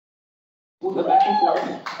We'll go back and forth.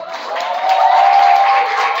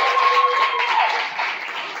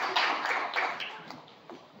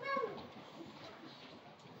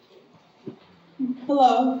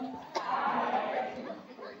 Hello.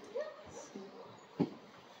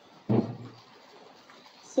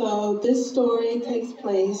 So this story takes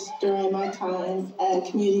place during my time at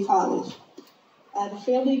community college. I had a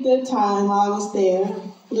fairly good time while I was there,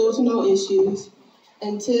 little to no issues,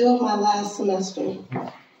 until my last semester.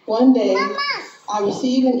 One day, I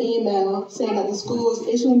received an email saying that the school was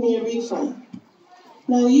issuing me a refund.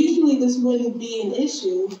 Now, usually this wouldn't be an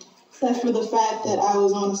issue, except for the fact that I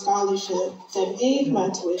was on a scholarship that paid my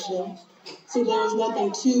tuition, so there was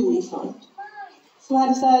nothing to refund. So I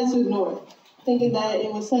decided to ignore it, thinking that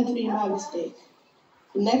it was sent to be my mistake.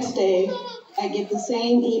 The next day, I get the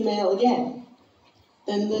same email again.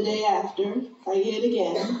 Then the day after, I get it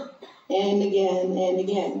again, and again, and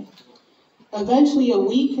again. Eventually, a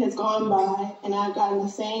week has gone by, and I've gotten the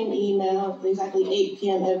same email at exactly 8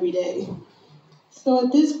 p.m. every day. So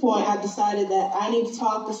at this point, I decided that I need to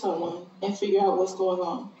talk to someone and figure out what's going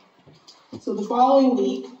on. So the following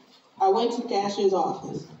week, I went to the cashier's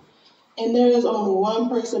office, and there was only one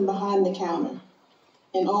person behind the counter,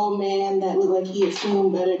 an old man that looked like he had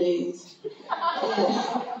seen better days.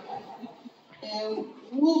 And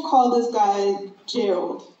we'll call this guy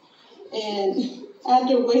Gerald. And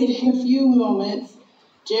after waiting a few moments,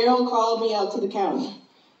 Gerald called me up to the counter.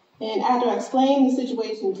 And after I explained the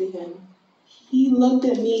situation to him, he looked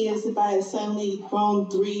at me as if I had suddenly grown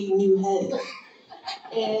 3 new heads.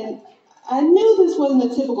 And I knew this wasn't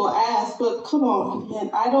a typical ask, but come on,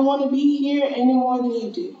 man, I don't want to be here any more than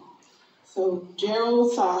you do. So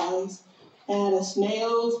Gerald sighs, and at a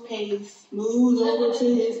snail's pace moves over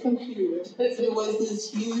to his computer. It was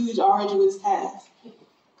this huge, arduous task.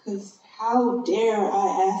 Because how dare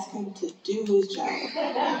I ask him to do his job?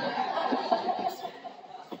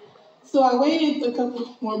 So I waited a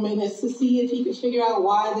couple more minutes to see if he could figure out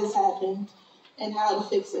why this happened and how to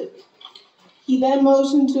fix it. He then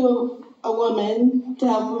motioned to a woman to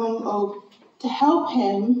help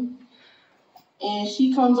him, and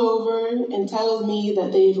she comes over and tells me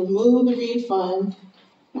that they've removed the refund.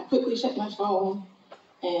 I quickly checked my phone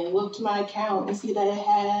and looked to my account and see that it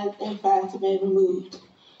had, in fact, been removed.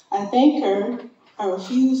 I thank her, I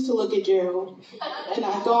refuse to look at Gerald, and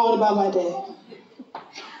I go on about my day.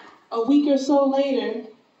 A week or so later,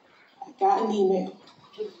 I got an email.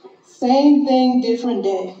 Same thing, different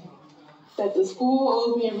day, that the school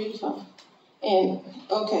owes me a refund. And,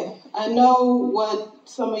 okay, I know what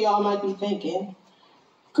some of y'all might be thinking.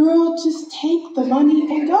 Girl, just take the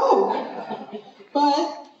money and go.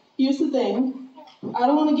 But here's the thing. I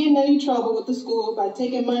don't want to get in any trouble with the school by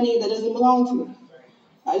taking money that doesn't belong to me.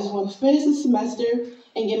 I just want to finish the semester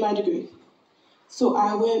and get my degree. So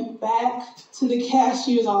I went back to the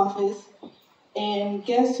cashier's office, and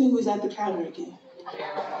guess who was at the counter again?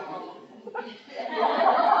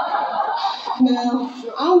 Now,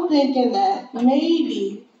 I'm thinking that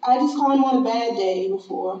maybe I just caught him on a bad day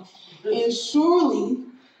before, and surely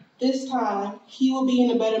this time he will be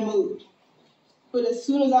in a better mood. But as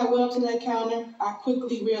soon as I went up to that counter, I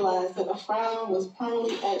quickly realized that a frown was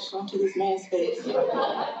permanently etched onto this man's face.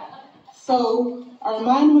 So I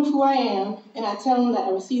remind him of who I am, and I tell him that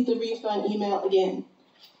I received the refund email again,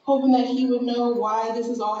 hoping that he would know why this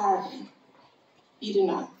is all happening. He did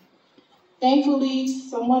not. Thankfully,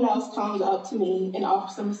 someone else comes up to me and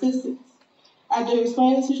offers some assistance. After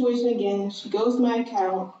explaining the situation again, she goes to my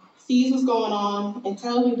account, sees what's going on, and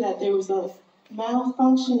tells me that there was a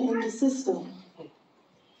malfunction in the system,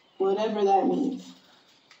 whatever that means.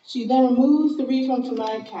 She then removes the refund from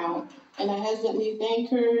my account, and I hesitantly thank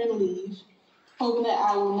her and leave, hoping that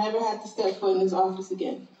I will never have to step foot in this office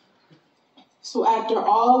again. So after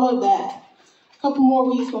all of that, a couple more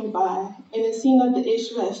weeks went by, and it seemed like the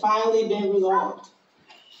issue had finally been resolved.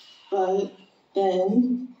 But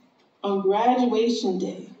then, on graduation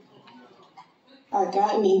day, I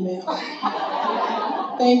got an email.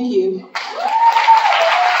 Thank you.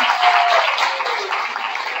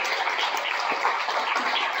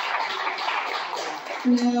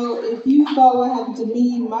 Now, if you thought what happened to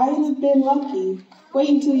me might have been lucky, wait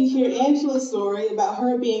until you hear Angela's story about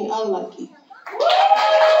her being unlucky.